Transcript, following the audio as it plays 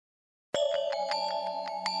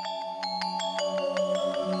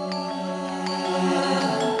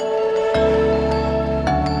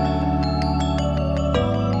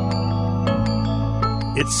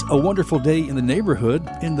It's a wonderful day in the neighborhood,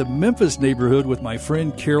 in the Memphis neighborhood, with my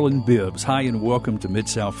friend Carolyn Bibbs. Hi, and welcome to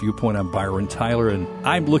Mid-South Viewpoint. I'm Byron Tyler, and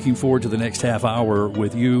I'm looking forward to the next half hour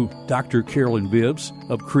with you, Dr. Carolyn Bibbs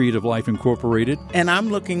of Creative Life Incorporated. And I'm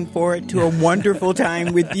looking forward to a wonderful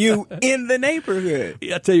time with you in the neighborhood.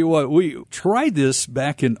 I tell you what, we tried this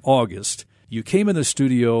back in August. You came in the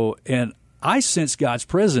studio, and I sensed God's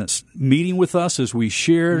presence meeting with us as we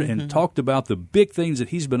shared and talked about the big things that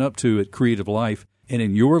He's been up to at Creative Life. And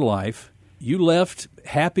in your life, you left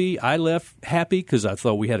happy. I left happy because I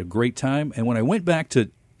thought we had a great time. And when I went back to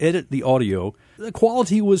edit the audio, the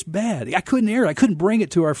quality was bad. I couldn't air it. I couldn't bring it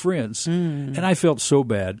to our friends. And I felt so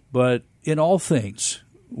bad. But in all things,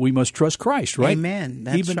 we must trust Christ, right? Amen.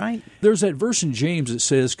 That's right. There's that verse in James that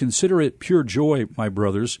says, "Consider it pure joy, my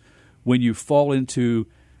brothers, when you fall into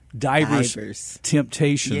divers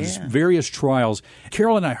temptations, various trials."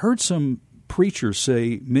 Carolyn, I heard some preacher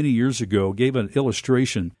say many years ago, gave an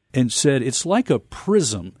illustration and said it's like a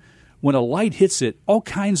prism. When a light hits it, all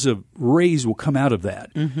kinds of rays will come out of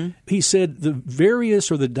that. He said the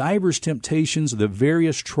various or the diverse temptations, the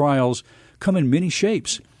various trials come in many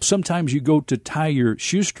shapes. Sometimes you go to tie your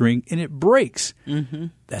shoestring and it breaks.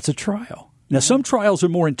 That's a trial. Now, some trials are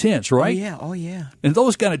more intense, right? Oh, yeah. And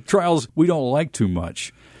those kind of trials we don't like too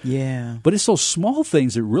much. Yeah. But it's those small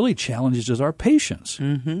things that really challenges our patience.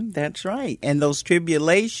 That's right. And those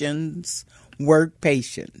tribulations work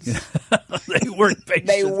patience. They work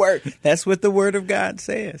patience. They work. That's what the Word of God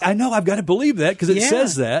says. I know. I've got to believe that because it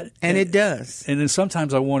says that. And it does. And then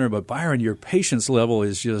sometimes I wonder, but Byron, your patience level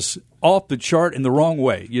is just off the chart in the wrong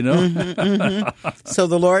way, you know? So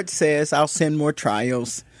the Lord says, I'll send more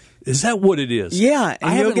trials. Is that what it is? Yeah,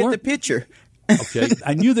 and you'll get the picture. Okay,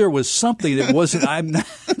 I knew there was something that wasn't, I'm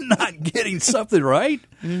not getting something right.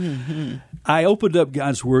 I opened up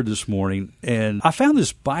God's Word this morning, and I found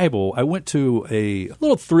this Bible. I went to a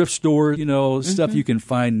little thrift store, you know, stuff you can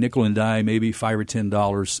find nickel and dime, maybe $5 or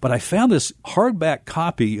 $10. But I found this hardback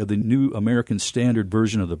copy of the New American Standard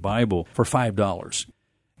Version of the Bible for $5.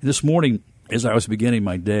 This morning, as I was beginning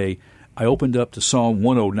my day, I opened up to Psalm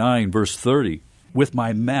 109, verse 30. "With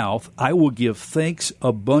my mouth I will give thanks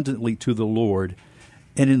abundantly to the Lord,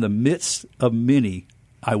 and in the midst of many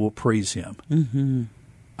I will praise Him."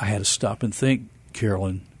 I had to stop and think,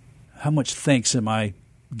 Carolyn, how much thanks am I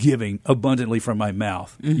giving abundantly from my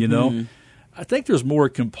mouth? You know, I think there's more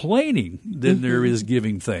complaining than there is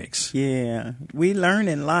giving thanks. Yeah, we learn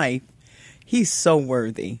in life He's so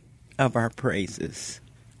worthy of our praises.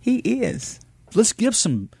 He is. Let's give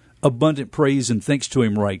some abundant praise and thanks to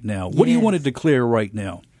Him right now. What do you want to declare right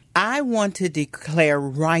now? I want to declare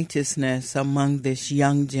righteousness among this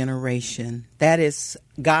young generation. That is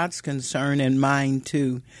God's concern and mine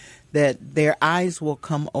too, that their eyes will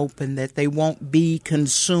come open, that they won't be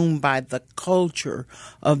consumed by the culture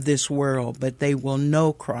of this world, but they will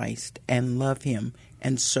know Christ and love Him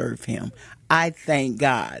and serve Him. I thank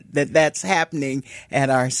God that that's happening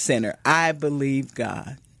at our center. I believe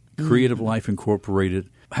God. Creative Life Incorporated.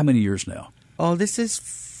 How many years now? Oh, this is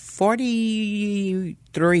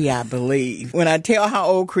 43, I believe. When I tell how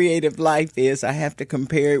old Creative Life is, I have to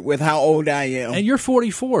compare it with how old I am. And you're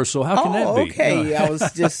 44, so how can that be? Okay. I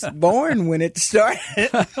was just born when it started.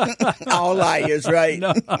 All liars, right?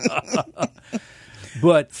 No.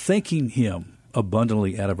 But thanking Him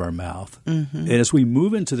abundantly out of our mouth. And as we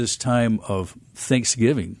move into this time of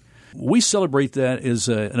Thanksgiving, we celebrate that as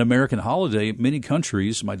an American holiday. Many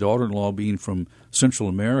countries, my daughter-in-law being from Central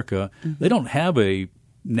America, they don't have a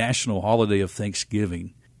national holiday of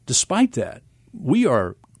Thanksgiving. Despite that, we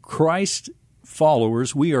are Christ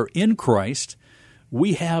followers. We are in Christ.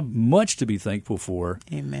 We have much to be thankful for.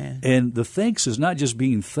 Amen. And the thanks is not just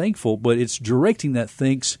being thankful, but it's directing that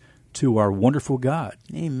thanks to our wonderful God.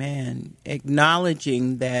 Amen.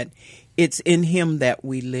 Acknowledging that it's in Him that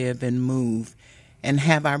we live and move and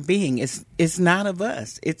have our being. It's not of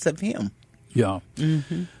us. It's of Him. Yeah.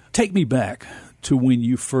 Take me back to when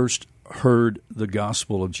you first heard the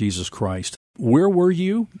gospel of Jesus Christ. Where were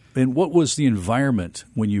you, and what was the environment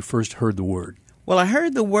when you first heard the word? Well, I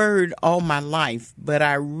heard the word all my life, but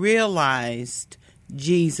I realized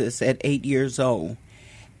Jesus at 8 years old.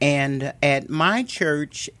 And at my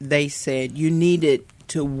church, they said you needed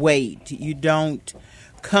to wait. You don't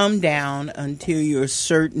come down until you're a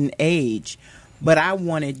certain age. But I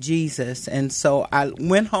wanted Jesus, and so I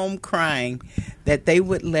went home crying that they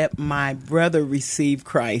would let my brother receive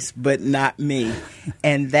Christ, but not me.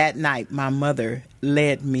 And that night, my mother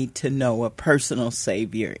led me to know a personal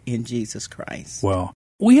Savior in Jesus Christ. Wow.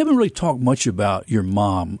 We haven't really talked much about your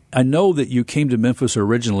mom. I know that you came to Memphis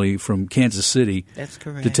originally from Kansas City. That's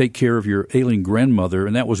correct. To take care of your ailing grandmother,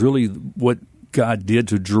 and that was really what God did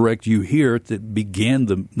to direct you here that began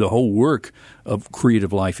the whole work of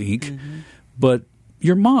Creative Life, Inc. Mm-hmm. But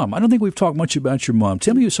your mom, I don't think we've talked much about your mom.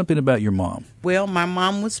 Tell me something about your mom. Well, my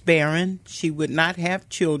mom was barren. She would not have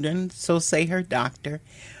children, so say her doctor.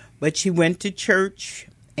 But she went to church,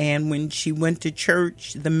 and when she went to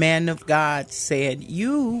church, the man of God said,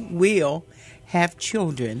 you will have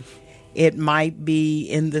children. It might be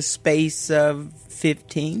in the space of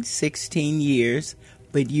 15, 16 years,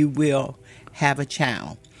 but you will have a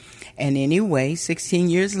child. And anyway, 16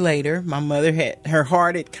 years later, my mother her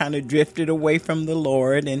heart had kind of drifted away from the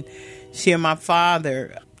Lord, and she and my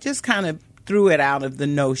father just kind of threw it out of the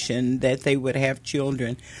notion that they would have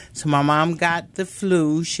children. So my mom got the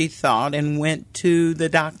flu, she thought, and went to the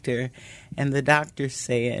doctor, and the doctor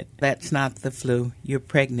said, that's not the flu, you're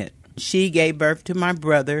pregnant. She gave birth to my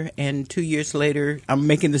brother, and 2 years later, I'm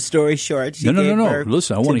making the story short. She gave birth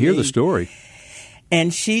Listen, I want to hear the story.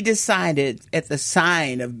 And she decided at the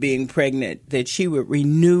sign of being pregnant that she would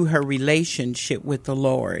renew her relationship with the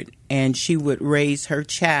Lord, and she would raise her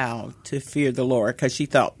child to fear the Lord because she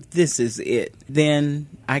thought, this is it. Then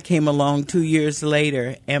I came along 2 years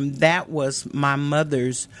later, and that was my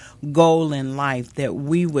mother's goal in life, that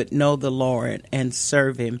we would know the Lord and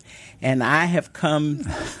serve Him. And I have come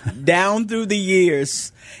down through the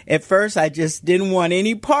years. At first, I just didn't want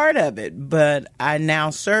any part of it, but I now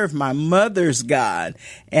serve my mother's God,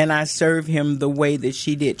 and I serve Him the way that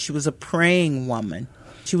she did. She was a praying woman.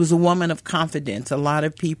 She was a woman of confidence. A lot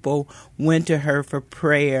of people went to her for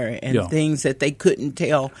prayer and things that they couldn't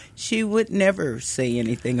tell. She would never say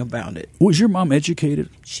anything about it. Was your mom educated?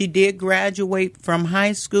 She did graduate from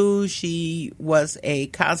high school. She was a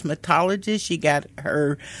cosmetologist. She got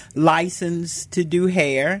her license to do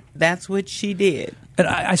hair. That's what she did. And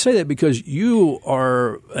I say that because you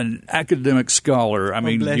are an academic scholar. I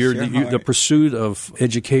mean, you're the pursuit of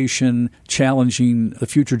education, challenging the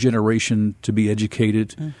future generation to be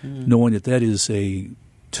educated, knowing that is a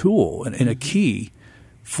tool and a key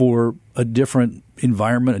for a different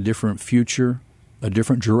environment, a different future, a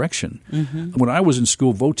different direction. When I was in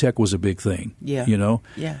school, VOTEC was a big thing.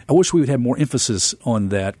 I wish we would have more emphasis on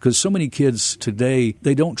that, because so many kids today,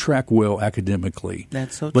 they don't track well academically.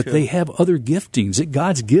 That's so but true. They have other giftings that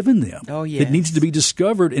God's given them. Oh, yes. It needs to be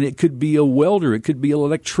discovered, and it could be a welder, it could be an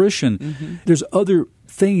electrician. There's other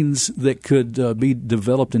things that could be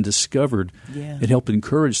developed and discovered and helped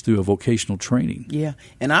encourage through a vocational training. Yeah,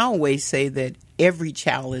 and I always say that every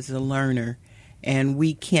child is a learner. And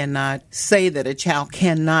we cannot say that a child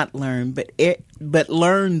cannot learn, but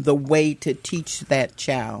learn the way to teach that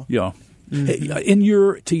child. Yeah. In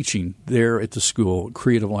your teaching there at the school,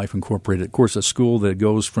 Creative Life Incorporated, of course, a school that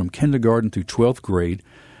goes from kindergarten through 12th grade,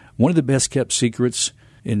 one of the best-kept secrets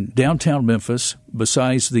in downtown Memphis,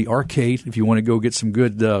 besides the arcade, if you want to go get some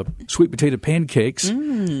good sweet potato pancakes.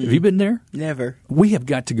 Have you been there? Never. We have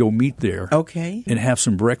got to go meet there. Okay. And have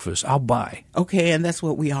some breakfast. I'll buy. Okay, and that's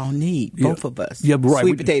what we all need, both of us. Yeah, right.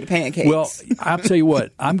 Sweet potato pancakes. Well, I'll tell you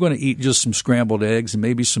what, I'm going to eat just some scrambled eggs and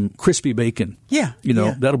maybe some crispy bacon. Yeah.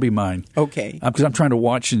 That'll be mine. Okay. Because I'm trying to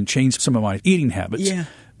watch and change some of my eating habits. Yeah.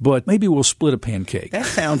 But maybe we'll split a pancake. That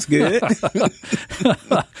sounds good.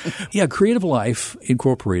 Yeah, Creative Life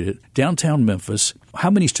Incorporated, downtown Memphis. How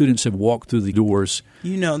many students have walked through the doors?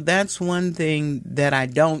 That's one thing that I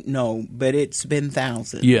don't know, but it's been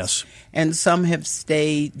thousands. Yes. And some have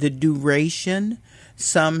stayed the duration.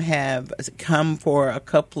 Some have come for a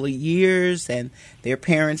couple of years, and their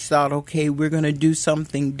parents thought, okay, we're going to do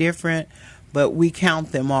something different. But we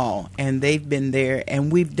count them all, and they've been there,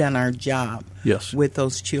 and we've done our job with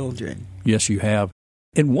those children. Yes, you have.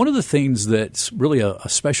 And one of the things that's really a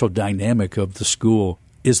special dynamic of the school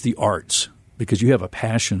is the arts, because you have a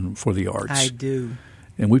passion for the arts. I do.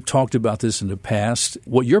 And we've talked about this in the past.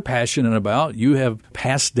 What you're passionate about, you have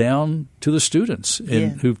passed down to the students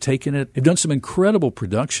and who've taken it. They've done some incredible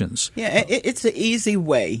productions. Yeah, it's an easy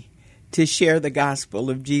way to share the gospel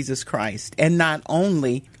of Jesus Christ. And not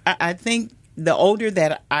only, I think the older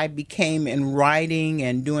that I became in writing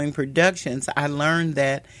and doing productions, I learned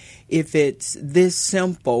that if it's this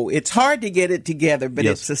simple, it's hard to get it together, but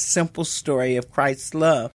it's a simple story of Christ's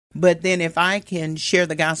love. But then if I can share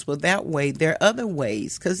the gospel that way, there are other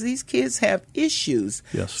ways, because these kids have issues.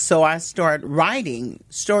 Yes. So I start writing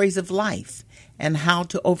stories of life. and how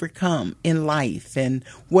to overcome in life. And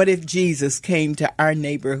what if Jesus came to our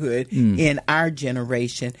neighborhood in our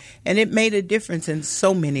generation? And it made a difference in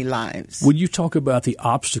so many lives. When you talk about the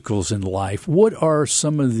obstacles in life, what are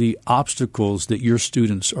some of the obstacles that your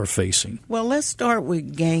students are facing? Well, let's start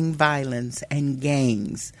with gang violence and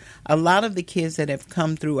gangs. A lot of the kids that have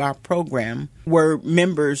come through our program were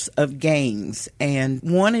members of gangs and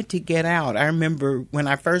wanted to get out. I remember when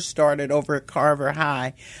I first started over at Carver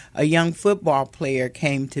High, a young football player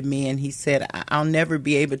came to me and he said, I'll never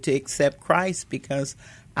be able to accept Christ because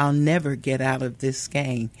I'll never get out of this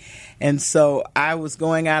gang. And so I was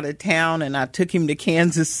going out of town and I took him to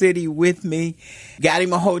Kansas City with me, got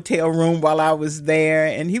him a hotel room while I was there,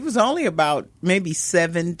 and he was only about maybe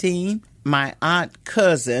 17. My aunt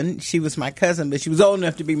cousin, she was my cousin, but she was old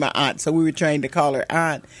enough to be my aunt, so we were trained to call her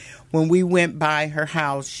aunt. When we went by her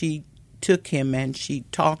house, she took him and she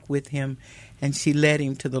talked with him and she led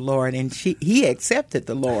him to the Lord, and he accepted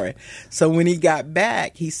the Lord. So when he got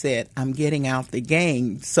back, he said, I'm getting out the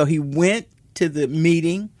gang. So he went to the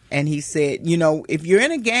meeting and he said, you know, if you're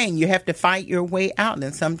in a gang, you have to fight your way out.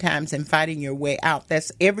 And sometimes in fighting your way out,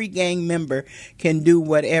 that's every gang member can do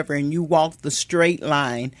whatever, and you walk the straight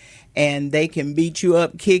line. And they can beat you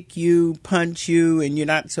up, kick you, punch you, and you're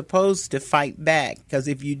not supposed to fight back because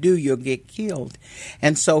if you do, you'll get killed.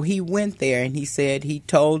 And so he went there and he said, he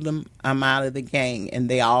told them, I'm out of the gang. And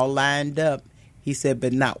they all lined up. He said,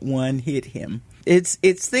 but not one hit him. It's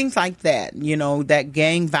things like that, you know, that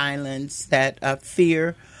gang violence, that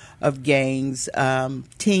fear of gangs,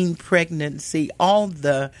 teen pregnancy, all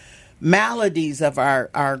the maladies of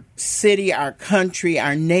our city, our country,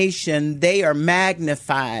 our nation, they are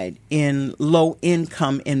magnified in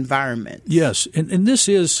low-income environments. Yes, and this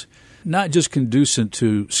is not just conducive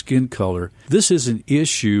to skin color. This is an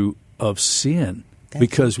issue of sin. That's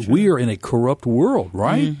because so we are in a corrupt world,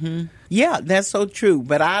 right? Mm-hmm. Yeah, that's so true.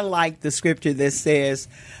 But I like the scripture that says,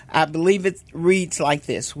 I believe it reads like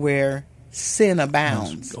this, where sin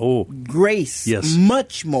abounds. Oh, grace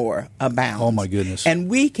much more abounds. Oh, my goodness. And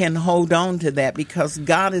we can hold on to that because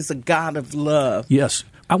God is a God of love. Yes.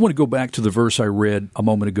 I want to go back to the verse I read a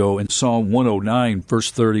moment ago in Psalm 109, verse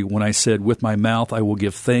 30, when I said, with my mouth I will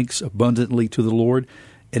give thanks abundantly to the Lord,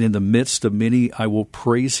 and in the midst of many I will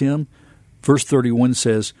praise him. Verse 31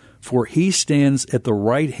 says, for he stands at the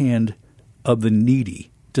right hand of the needy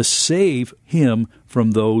to save him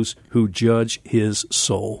from those who judge his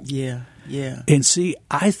soul. Yeah. Yeah. And see,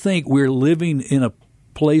 I think we're living in a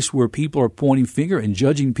place where people are pointing finger and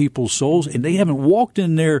judging people's souls, and they haven't walked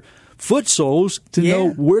in their foot soles to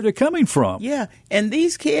know where they're coming from. Yeah. And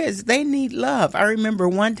these kids, they need love. I remember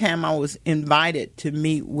one time I was invited to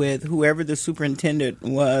meet with whoever the superintendent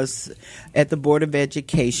was at the Board of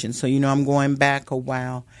Education. So, you know, I'm going back a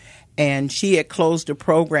while. And she had closed a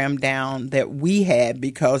program down that we had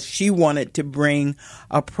because she wanted to bring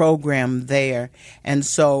a program there. And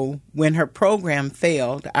so when her program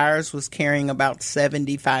failed, ours was carrying about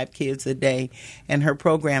 75 kids a day, and her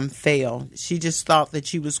program failed. She just thought that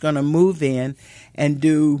she was going to move in and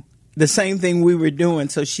do the same thing we were doing.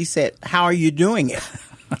 So she said, how are you doing it?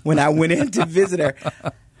 When I went in to visit her,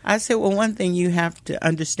 I said, well, one thing you have to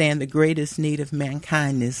understand, the greatest need of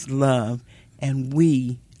mankind is love, and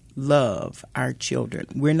we love our children.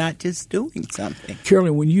 We're not just doing something.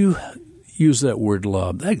 Carolyn, when you use that word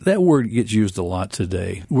love, that word gets used a lot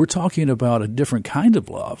today. We're talking about a different kind of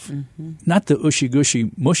love, not the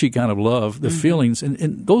ushy-gushy, mushy kind of love, the feelings,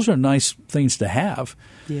 and those are nice things to have.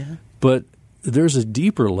 Yeah. But there's a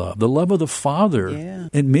deeper love, the love of the Father. Yeah.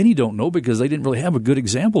 And many don't know because they didn't really have a good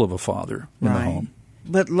example of a father in the home.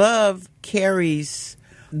 But love carries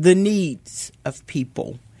the needs of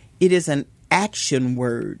people. It is an action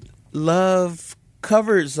word. Love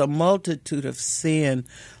covers a multitude of sin.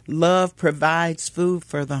 Love provides food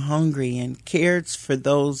for the hungry and cares for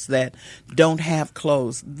those that don't have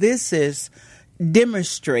clothes. This is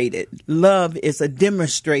demonstrated. Love is a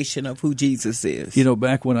demonstration of who Jesus is. You know,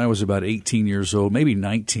 back when I was about 18 years old, maybe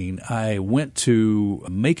 19, I went to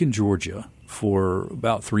Macon, Georgia for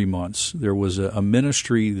about 3 months. There was a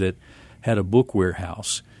ministry that had a book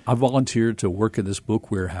warehouse. I volunteered to work at this book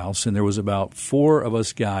warehouse, and there was about 4 of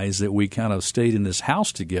us guys that we kind of stayed in this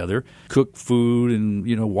house together, cook food and,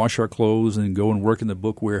 you know, wash our clothes and go and work in the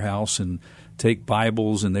book warehouse and take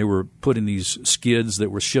Bibles, and they were put in these skids that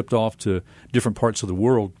were shipped off to different parts of the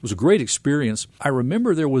world. It was a great experience. I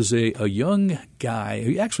remember there was a young guy,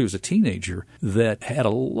 he actually was a teenager, that had a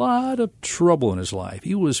lot of trouble in his life.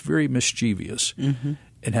 He was very mischievous.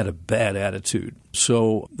 And had a bad attitude.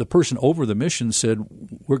 So the person over the mission said,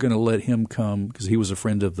 we're going to let him come, because he was a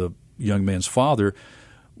friend of the young man's father.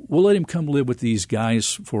 we'll let him come live with these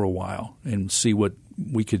guys for a while and see what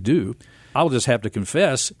we could do. I'll just have to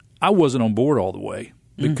confess, I wasn't on board all the way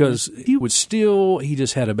because he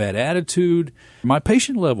just had a bad attitude. My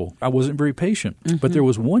patient level, I wasn't very patient. But there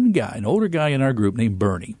was one guy, an older guy in our group named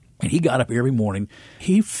Bernie, and he got up every morning.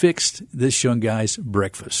 He fixed this young guy's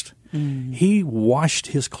breakfast. He washed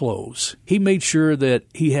his clothes. He made sure that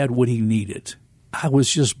he had what he needed. I was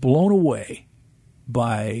just blown away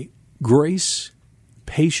by grace,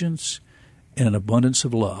 patience, and an abundance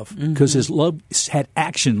of love, because his love had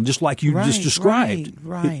action, just like you just described.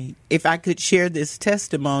 Right. If I could share this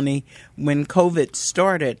testimony, when COVID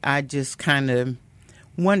started, I just kind of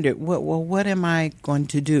wondered, what am I going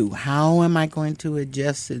to do? How am I going to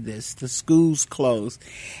adjust to this? The school's closed.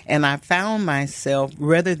 And I found myself,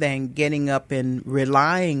 rather than getting up and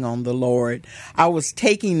relying on the Lord, I was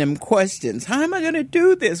taking them questions. How am I going to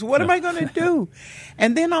do this? What am I going to do?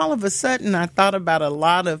 And then all of a sudden, I thought about a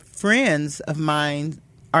lot of friends of mine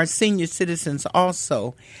are senior citizens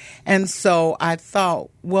also. And so I thought,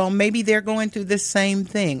 well, maybe they're going through the same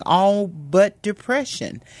thing, all but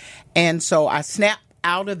depression. And so I snapped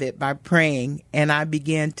out of it by praying, and I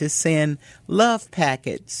began to send love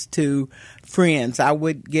packets to friends. I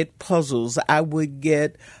would get puzzles. I would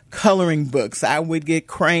get coloring books. I would get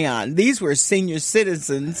crayons. These were senior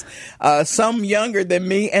citizens, some younger than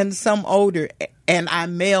me and some older. And I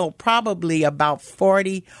mailed probably about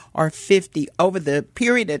 40 or 50 over the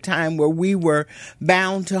period of time where we were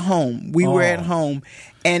bound to home. We were at home.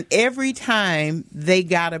 And every time they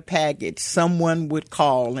got a package, someone would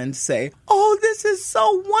call and say, "Oh, this is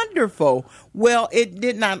so wonderful." Well, it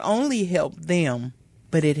did not only help them,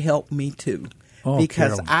 but it helped me too.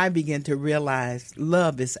 Because Carolyn, I began to realize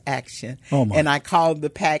love is action. And I called the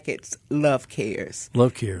packets Love Cares.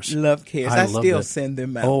 Love Cares. Love Cares. I still send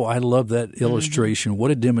them out. Oh, I love that illustration.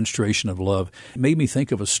 What a demonstration of love. It made me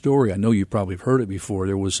think of a story. I know you probably have heard it before.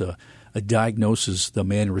 There was a diagnosis the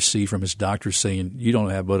man received from his doctor saying, you don't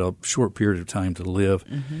have but a short period of time to live.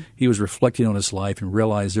 He was reflecting on his life and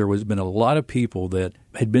realized there was been a lot of people that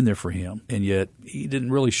had been there for him, and yet he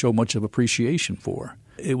didn't really show much of appreciation for.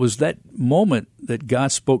 It was that moment that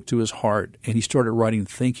God spoke to his heart, and he started writing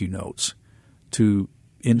thank you notes to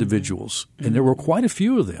individuals. And there were quite a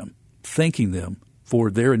few of them, thanking them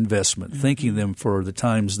for their investment, thanking them for the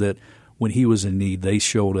times that when he was in need, they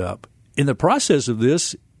showed up. In the process of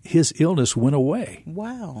this, his illness went away.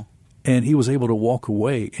 Wow. And he was able to walk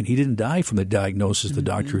away, and he didn't die from the diagnosis the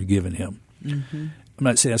doctor had given him. I'm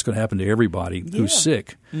not saying that's going to happen to everybody who's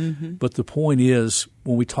sick, but the point is,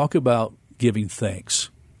 when we talk about giving thanks,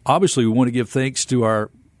 obviously we want to give thanks to our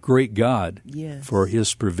great God for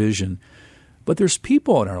his provision, but there's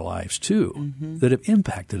people in our lives too that have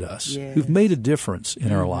impacted us, who've made a difference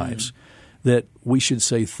in our lives, that we should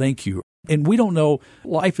say thank you. And we don't know,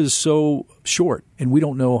 life is so short, and we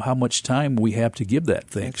don't know how much time we have to give that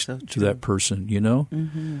thanks to that person, you know?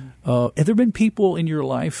 Have there been people in your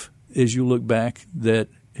life, as you look back, that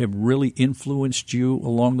have really influenced you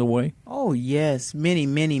along the way? Oh, yes. Many,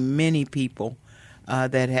 many, many people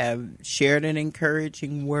that have shared an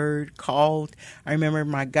encouraging word, called. I remember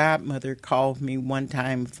my godmother called me one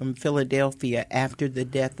time from Philadelphia after the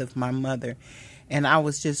death of my mother, and I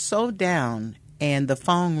was just so down. And the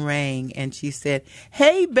phone rang, and she said,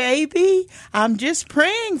 "Hey, baby, I'm just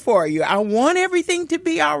praying for you. I want everything to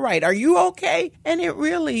be all right. Are you okay?" And it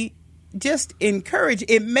really just encouraged.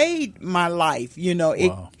 It made my life, you know.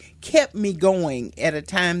 It kept me going at a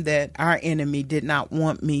time that our enemy did not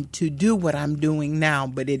want me to do what I'm doing now,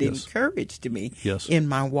 but it encouraged me in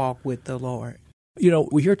my walk with the Lord. You know,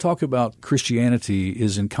 we hear talk about Christianity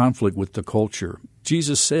is in conflict with the culture.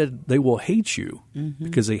 Jesus said they will hate you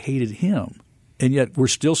because they hated him. And yet we're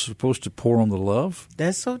still supposed to pour on the love.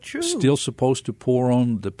 That's so true. Still supposed to pour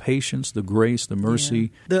on the patience, the grace, the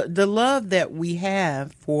mercy. Yeah. The love that we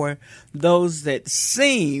have for those that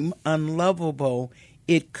seem unlovable,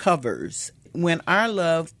 it covers. When our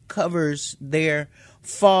love covers their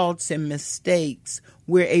faults and mistakes,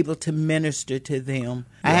 we're able to minister to them.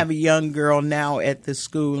 Yeah. I have a young girl now at the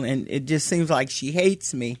school, and it just seems like she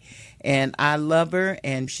hates me. And I love her,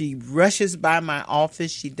 and she rushes by my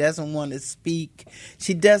office. She doesn't want to speak.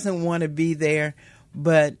 She doesn't want to be there.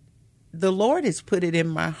 But the Lord has put it in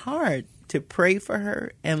my heart to pray for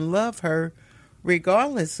her and love her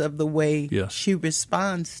regardless of the way she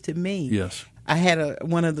responds to me. Yes. I had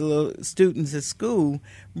one of the little students at school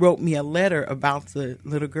wrote me a letter about the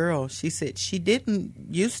little girl. She said she didn't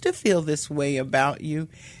used to feel this way about you.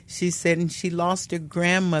 She said, and she lost her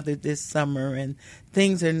grandmother this summer, and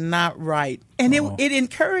things are not right. And it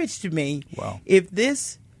encouraged me. Wow. If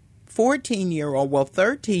this 14-year-old,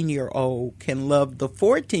 13-year-old can love the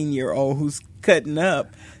 14-year-old who's cutting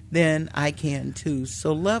up, then I can too.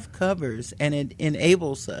 So love covers, and it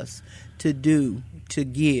enables us to do, to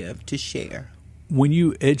give, to share. When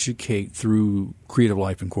you educate through Creative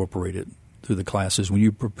Life Incorporated, through the classes, when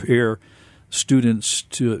you prepare students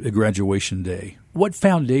to a graduation day, what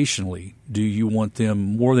foundationally do you want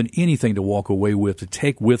them more than anything to walk away with, to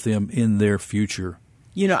take with them in their future?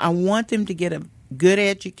 I want them to get a good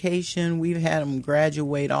education. We've had them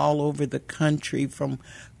graduate all over the country from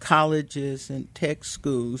colleges and tech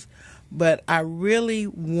schools. But I really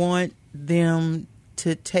want them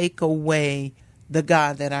to take away the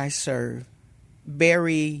God that I serve,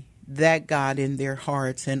 bury that God in their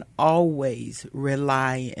hearts, and always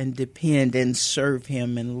rely and depend and serve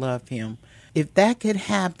Him and love Him. If that could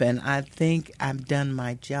happen, I think I've done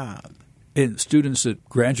my job. And students that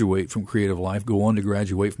graduate from Creative Life go on to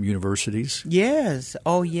graduate from universities? Yes.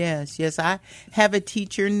 Oh, yes. Yes, I have a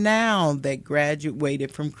teacher now that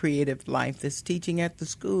graduated from Creative Life that's teaching at the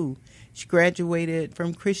school. She graduated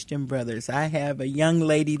from Christian Brothers. I have a young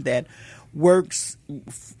lady that works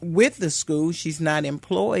with the school. She's not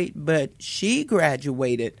employed, but she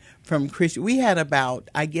graduated from Christian. We had about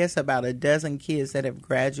a dozen kids that have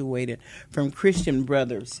graduated from Christian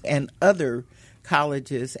Brothers and other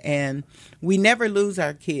colleges, and we never lose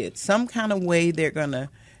our kids. Some kind of way they're going to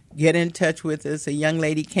get in touch with us. A young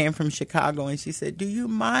lady came from Chicago, and she said, "Do you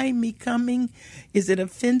mind me coming? Is it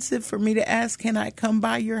offensive for me to ask, can I come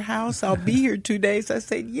by your house? I'll be here 2 days." I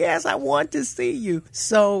said, "Yes, I want to see you."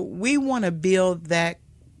 So we want to build that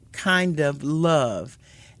kind of love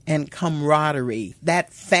and camaraderie,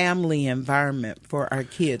 that family environment for our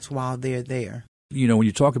kids while they're there. When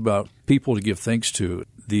you talk about people to give thanks to,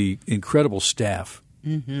 the incredible staff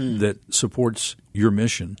that supports your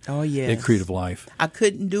mission at Creative Life. I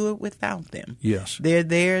couldn't do it without them. Yes. They're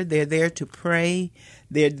there to pray.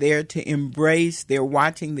 They're there to embrace. They're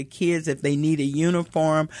watching the kids if they need a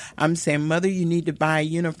uniform. I'm saying, "Mother, you need to buy a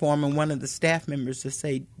uniform," and one of the staff members will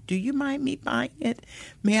say, "Do you mind me buying it?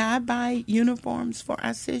 May I buy uniforms for?"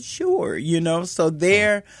 I said, "Sure." So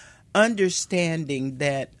they're understanding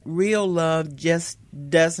that real love just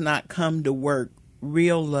does not come to work.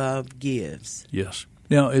 Real love gives. Yes.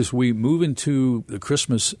 Now, as we move into the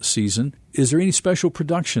Christmas season, is there any special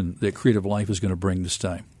production that Creative Life is going to bring this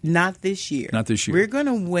time? Not this year. Not this year. We're going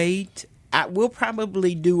to wait. We'll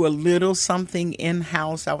probably do a little something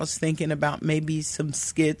in-house. I was thinking about maybe some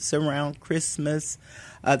skits around Christmas,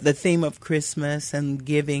 the theme of Christmas and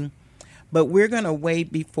giving. But we're going to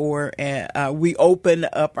wait before we open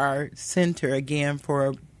up our center again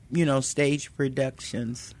for stage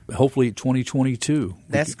productions. Hopefully 2022.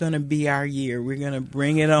 That's going to be our year. We're going to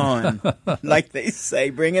bring it on, like they say,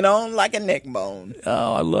 bring it on like a neck bone.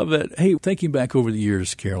 Oh, I love it. Hey, thinking back over the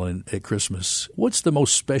years, Carolyn, at Christmas, what's the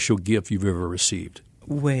most special gift you've ever received?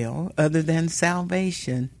 Well, other than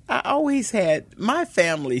salvation, I always had, my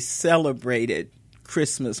family celebrated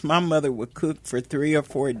Christmas. My mother would cook for 3 or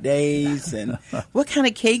 4 days, and what kind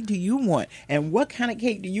of cake do you want? And what kind of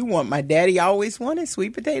cake do you want? My daddy always wanted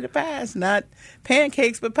sweet potato pies, not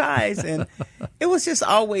pancakes, but pies. And it was just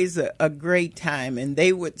always a great time. And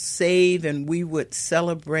they would save, and we would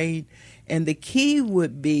celebrate. And the key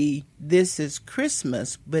would be, this is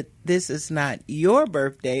Christmas, but this is not your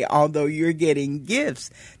birthday, although you're getting gifts.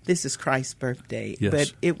 This is Christ's birthday. Yes.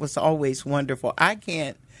 But it was always wonderful. I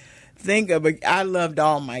can't think of it. I loved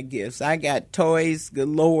all my gifts. I got toys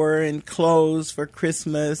galore and clothes for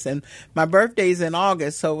Christmas, and my birthday's in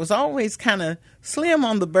August, so it was always kind of slim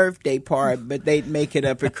on the birthday part, but they'd make it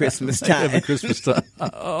up at Christmas time. At Christmas time.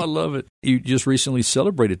 Oh, I love it. You just recently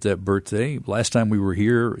celebrated that birthday. Last time we were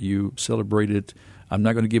here, you celebrated. I'm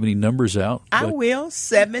not going to give any numbers out. I will.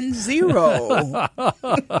 70.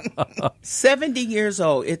 70 years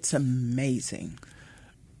old. It's amazing.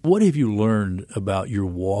 What have you learned about your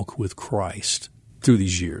walk with Christ through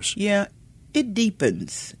these years? Yeah, it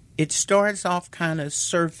deepens. It starts off kind of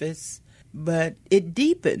surface, but it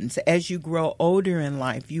deepens as you grow older in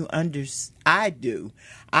life. I do.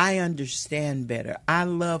 I understand better. I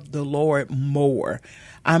love the Lord more.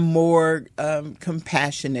 I'm more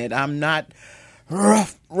compassionate. I'm not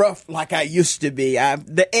rough like I used to be.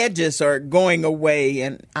 The edges are going away,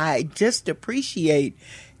 and I just appreciate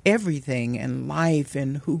everything and life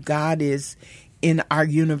and who God is in our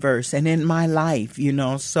universe and in my life,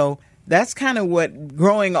 So that's kind of what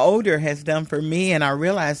growing older has done for me. And I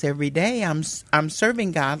realize every day I'm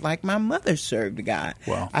serving God like my mother served God.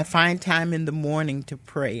 Wow. I find time in the morning to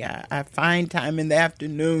pray. I find time in the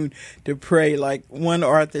afternoon to pray. Like one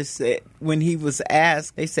author said, when he was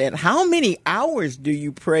asked, they said, how many hours do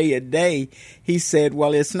you pray a day? He said,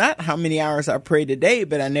 well, it's not how many hours I pray today,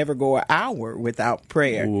 but I never go an hour without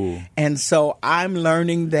prayer. Ooh. And so I'm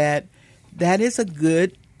learning that is a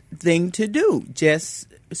good thing to do. Just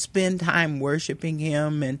spend time worshiping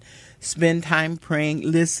Him and spend time praying,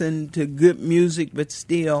 listen to good music, but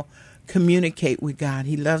still communicate with God.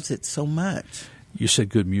 He loves it so much. You said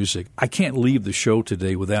good music. I can't leave the show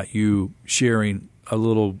today without you sharing a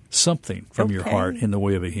little something from your heart in the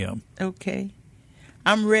way of a hymn. Okay.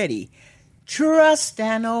 I'm ready. Trust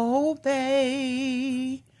and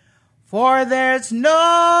obey, for there's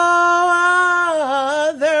no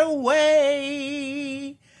other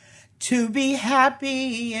way to be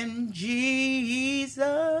happy in Jesus,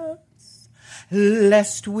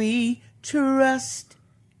 lest we trust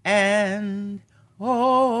and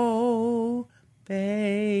obey.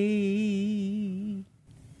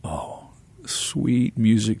 Oh, sweet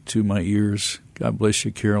music to my ears. God bless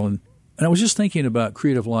you, Carolyn. And I was just thinking about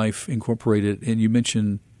Creative Life Incorporated, and you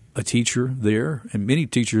mentioned a teacher there, and many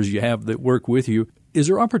teachers you have that work with you. Is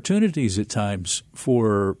there opportunities at times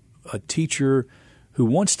for a teacher who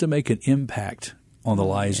wants to make an impact on the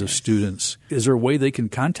lives of students? Is there a way they can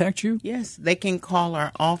contact you? Yes, they can call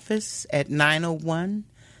our office at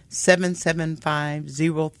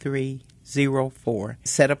 901-775-0304.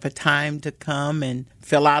 Set up a time to come and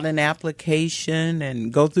fill out an application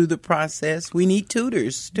and go through the process. We need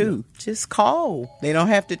tutors, too. Just call. They don't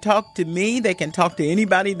have to talk to me. They can talk to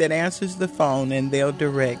anybody that answers the phone, and they'll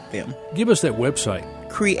direct them. Give us that website.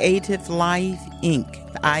 Creative Life Inc.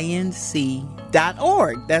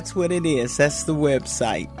 INC.org. That's what it is. That's the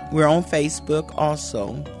website. We're on Facebook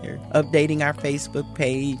also. We're updating our Facebook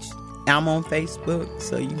page. I'm on Facebook,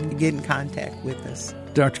 so you can get in contact with us.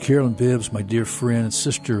 Dr. Carolyn Bibbs, my dear friend and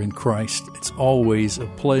sister in Christ, it's always a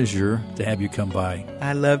pleasure to have you come by.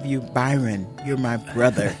 I love you, Byron. You're my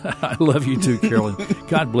brother. I love you too, Carolyn.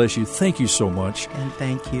 God bless you. Thank you so much. And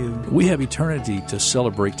thank you. We have eternity to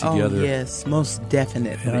celebrate together. Oh, yes, most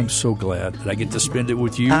definitely. And I'm so glad that I get to spend it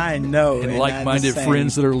with you. I know. And like-minded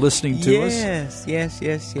friends that are listening to us.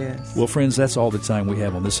 Yes. Well, friends, that's all the time we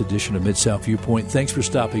have on this edition of Mid-South Viewpoint. Thanks for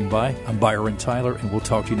stopping by. I'm Byron Tyler, and we'll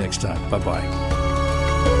talk to you next time. Bye-bye.